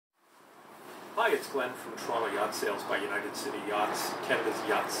Hi, it's Glenn from Toronto Yacht Sales by United City Yachts, Canada's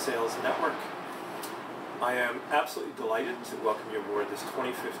Yacht Sales network. I am absolutely delighted to welcome you aboard this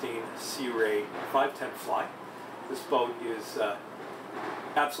 2015 Sea Ray 510 Fly. This boat is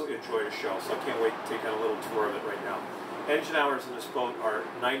absolutely a joy to show, so I can't wait to take on a little tour of it right now. Engine hours in this boat are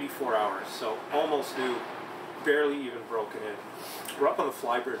 94 hours, so almost new, barely even broken in. We're up on the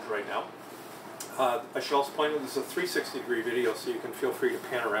flybridge right now. I should also point out this is a 360-degree video, so you can feel free to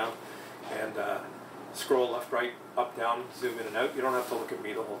pan around and scroll left, right, up, down, zoom in and out. You don't have to look at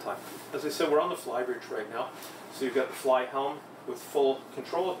me the whole time. As I said, we're on the flybridge right now. So you've got the fly helm with full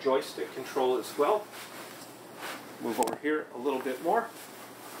control, joystick control as well. Move over here a little bit more.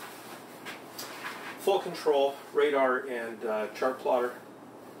 Full control, radar and chart plotter.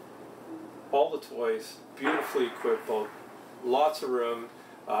 All the toys, beautifully equipped boat. Lots of room.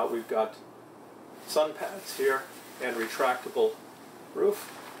 We've got sun pads here and retractable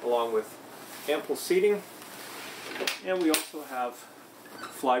roof, along with ample seating. And we also have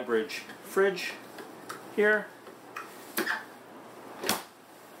flybridge fridge here.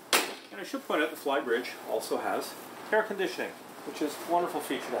 And I should point out the flybridge also has air conditioning, which is a wonderful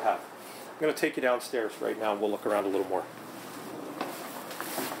feature to have. I'm going to take you downstairs right now and we'll look around a little more.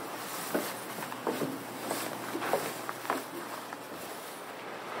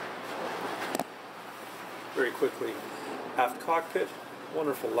 Very quickly, aft cockpit,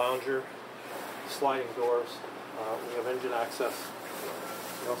 wonderful lounger, sliding doors. We have engine access.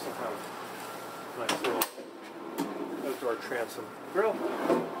 We also have a nice little outdoor transom grill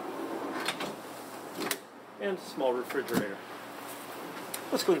and a small refrigerator.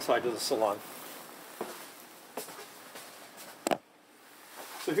 Let's go inside to the salon.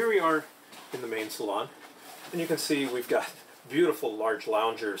 So here we are in the main salon, and you can see we've got beautiful large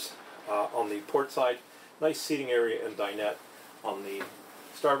loungers on the port side. Nice seating area and dinette on the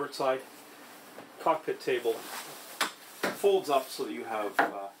starboard side. Cockpit table folds up so that you have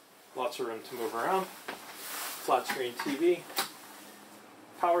lots of room to move around. Flat screen TV,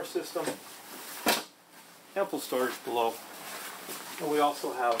 power system, ample storage below. And we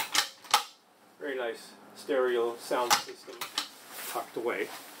also have very nice stereo sound system tucked away,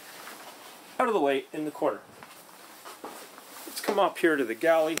 out of the way in the corner. Let's come up here to the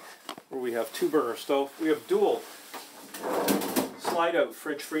galley, where we have 2-burner stove. We have dual slide-out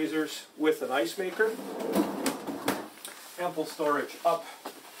fridge freezers with an ice maker. Ample storage up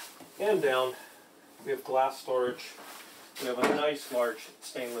and down. We have glass storage. We have a nice large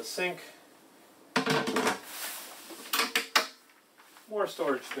stainless sink. More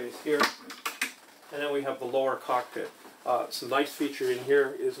storage space here. And then we have the lower cockpit. Some nice feature in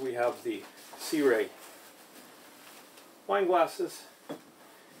here is we have the Sea Ray wine glasses.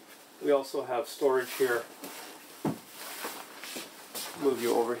 We also have storage here. Move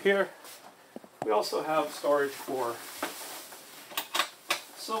you over here. We also have storage for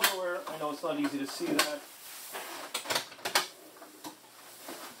silverware. I know it's not easy to see that.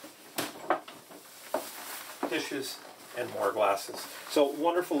 Dishes and more glasses. So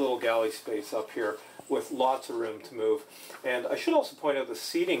wonderful little galley space up here with lots of room to move. And I should also point out the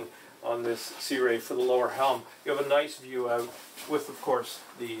seating on this Sea Ray for the lower helm. You have a nice view out with, of course,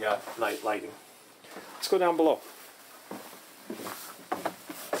 the night lighting. Let's go down below.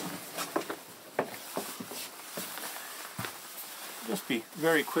 Just be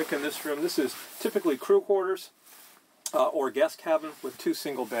very quick in this room. This is typically crew quarters or guest cabin with 2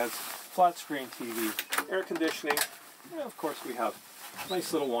 single beds, flat screen TV, air conditioning, and of course we have a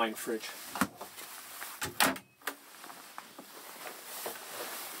nice little wine fridge.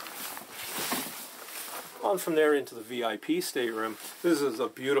 On from there into the VIP stateroom. This is a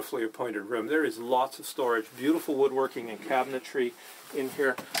beautifully appointed room. There is lots of storage, beautiful woodworking and cabinetry in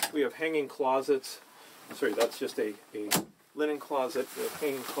here. We have hanging closets. Sorry, that's just a linen closet. We have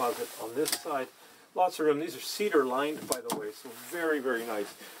hanging closet on this side. Lots of room. These are cedar lined, by the way, so very, very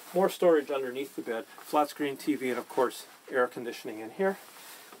nice. More storage underneath the bed. Flat screen TV and, of course, air conditioning in here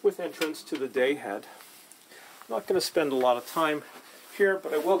with entrance to the day head. I'm not going to spend a lot of time here,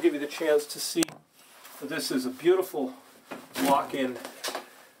 but I will give you the chance to see that this is a beautiful walk-in,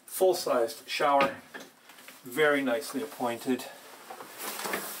 full-sized shower. Very nicely appointed.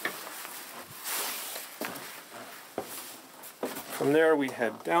 From there we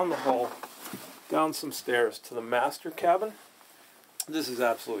head down the hall, down some stairs to the master cabin. This is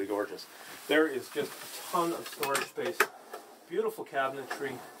absolutely gorgeous. There is just a ton of storage space, beautiful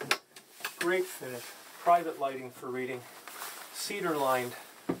cabinetry, great finish, private lighting for reading, cedar lined,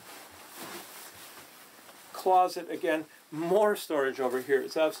 closet again, more storage over here.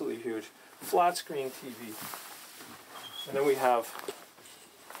 It's absolutely huge. Flat screen TV. And then we have